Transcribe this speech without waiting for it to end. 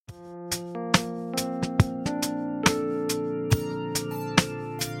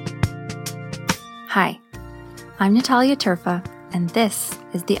Hi, I'm Natalia Turfa, and this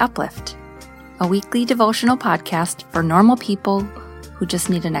is The Uplift, a weekly devotional podcast for normal people who just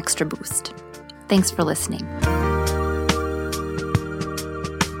need an extra boost. Thanks for listening.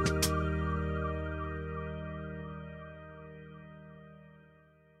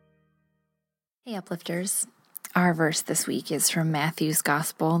 Hey, Uplifters. Our verse this week is from Matthew's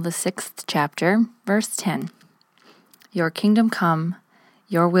Gospel, the 6th chapter, verse 10. Your kingdom come,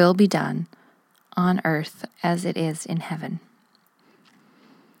 your will be done, on earth as it is in heaven.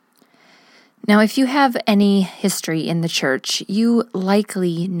 Now, if you have any history in the church, you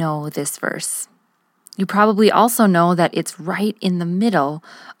likely know this verse. You probably also know that it's right in the middle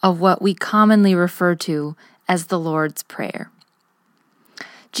of what we commonly refer to as the Lord's Prayer.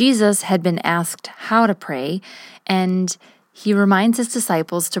 Jesus had been asked how to pray, and he reminds his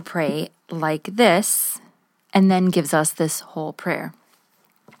disciples to pray like this, and then gives us this whole prayer.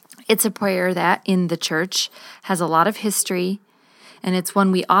 It's a prayer that, in the church, has a lot of history, and it's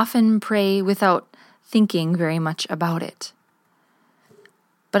one we often pray without thinking very much about it.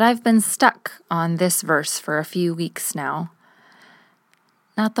 But I've been stuck on this verse for a few weeks now.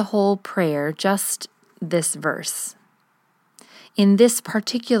 Not the whole prayer, just this verse. In this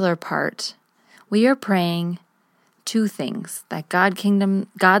particular part, we are praying two things: that God's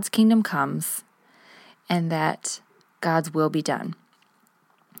kingdom comes, and that God's will be done.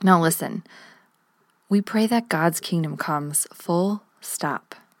 Now listen, we pray that God's kingdom comes, full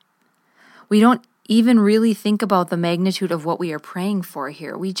stop. We don't even really think about the magnitude of what we are praying for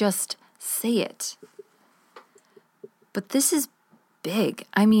here. We just say it. But this is big.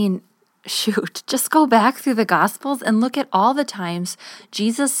 Shoot, just go back through the Gospels and look at all the times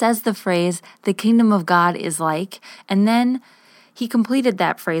Jesus says the phrase, the kingdom of God is like, and then he completed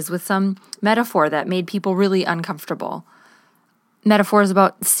that phrase with some metaphor that made people really uncomfortable. Metaphors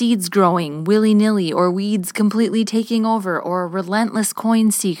about seeds growing willy-nilly, or weeds completely taking over, or a relentless coin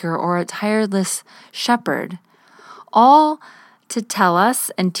seeker, or a tireless shepherd. All to tell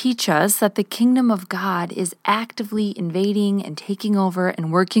us and teach us that the kingdom of God is actively invading and taking over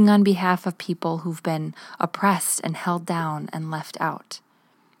and working on behalf of people who've been oppressed and held down and left out.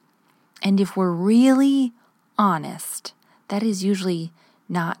 And if we're really honest, that is usually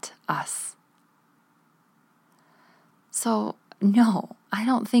not us. So, no, I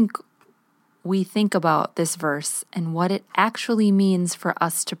don't think we think about this verse and what it actually means for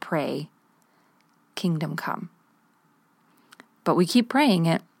us to pray, kingdom come. But we keep praying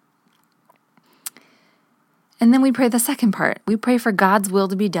it. And then we pray the second part. We pray for God's will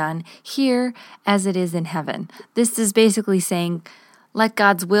to be done here as it is in heaven. This is basically saying, let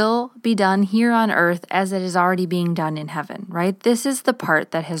God's will be done here on earth as it is already being done in heaven, right? This is the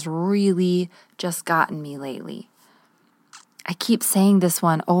part that has really just gotten me lately. I keep saying this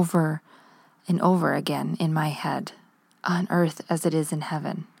one over and over again in my head. On earth as it is in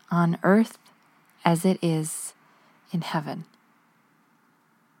heaven. On earth as it is in heaven.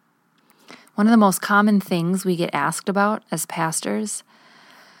 One of the most common things we get asked about as pastors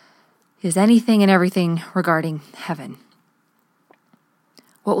is anything and everything regarding heaven.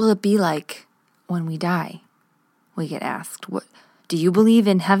 What will it be like when we die? We get asked. Do you believe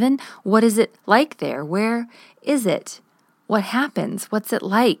in heaven? What is it like there? Where is it? What happens? What's it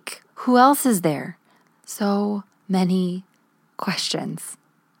like? Who else is there? So many questions.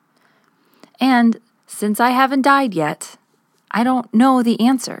 And since I haven't died yet, I don't know the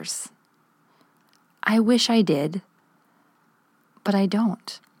answers. I wish I did, but I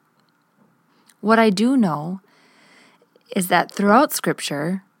don't. What I do know is that throughout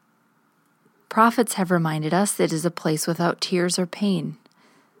Scripture, prophets have reminded us it is a place without tears or pain.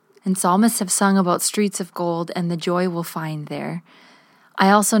 And psalmists have sung about streets of gold and the joy we'll find there. I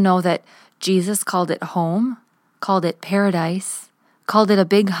also know that Jesus called it home, called it paradise, called it a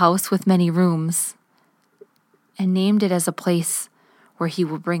big house with many rooms, and named it as a place where he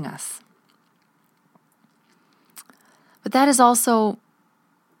will bring us. But that is also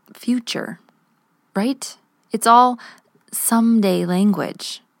future, right? It's all someday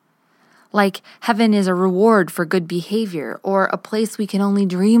language. Like heaven is a reward for good behavior, or a place we can only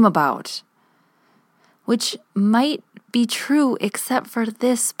dream about, which might be true except for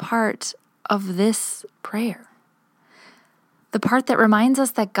this part of this prayer. The part that reminds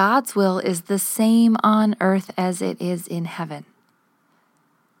us that God's will is the same on earth as it is in heaven.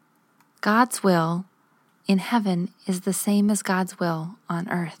 God's will in heaven is the same as God's will on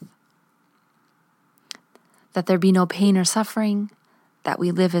earth. That there be no pain or suffering, that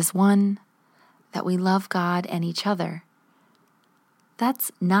we live as one, that we love God and each other.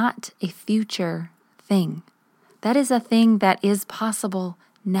 That's not a future thing. That is a thing that is possible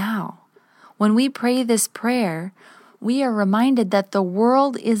now. When we pray this prayer, we are reminded that the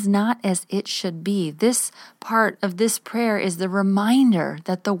world is not as it should be. This part of this prayer is the reminder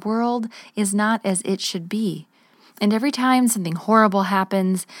that the world is not as it should be. And every time something horrible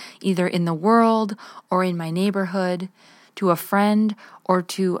happens, either in the world or in my neighborhood, to a friend or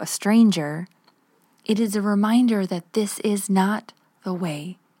to a stranger, it is a reminder that this is not the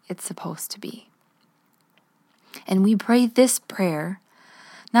way it's supposed to be. And we pray this prayer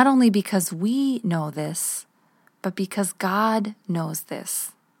not only because we know this, but because God knows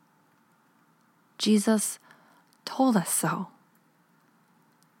this. Jesus told us so.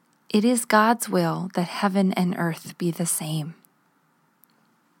 It is God's will that heaven and earth be the same.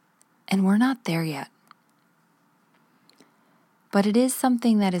 And we're not there yet. But it is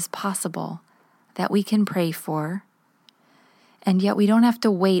something that is possible, that we can pray for, and yet we don't have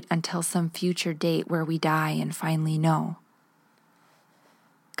to wait until some future date where we die and finally know.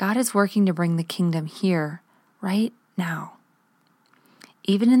 God is working to bring the kingdom here, right now.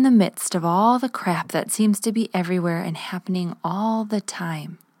 Even in the midst of all the crap that seems to be everywhere and happening all the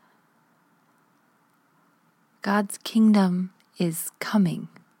time, God's kingdom is coming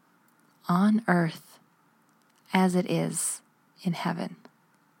on earth as it is in heaven.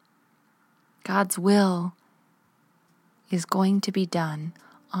 God's will is going to be done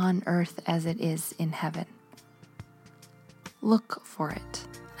on earth as it is in heaven. Look for it.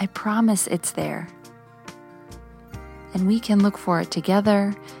 I promise it's there. And we can look for it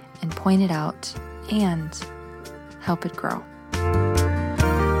together and point it out and help it grow.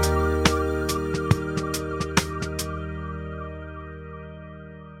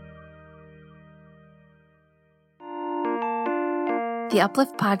 The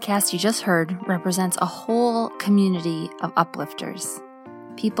Uplift podcast you just heard represents a whole community of uplifters.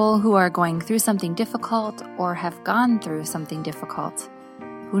 People who are going through something difficult or have gone through something difficult,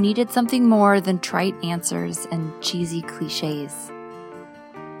 who needed something more than trite answers and cheesy cliches.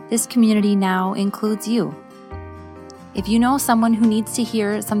 This community now includes you. If you know someone who needs to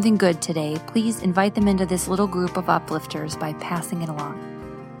hear something good today, please invite them into this little group of uplifters by passing it along.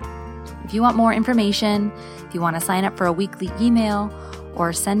 If you want more information, if you want to sign up for a weekly email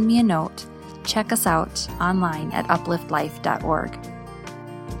or send me a note, check us out online at upliftlife.org.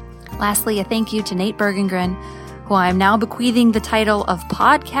 Lastly, a thank you to Nate Bergengren, who I am now bequeathing the title of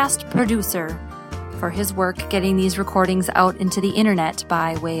podcast producer for his work getting these recordings out into the internet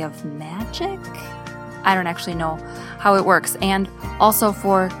by way of magic. I don't actually know how it works, and also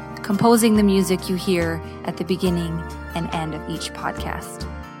for composing the music you hear at the beginning and end of each podcast.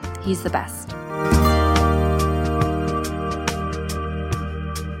 He's the best.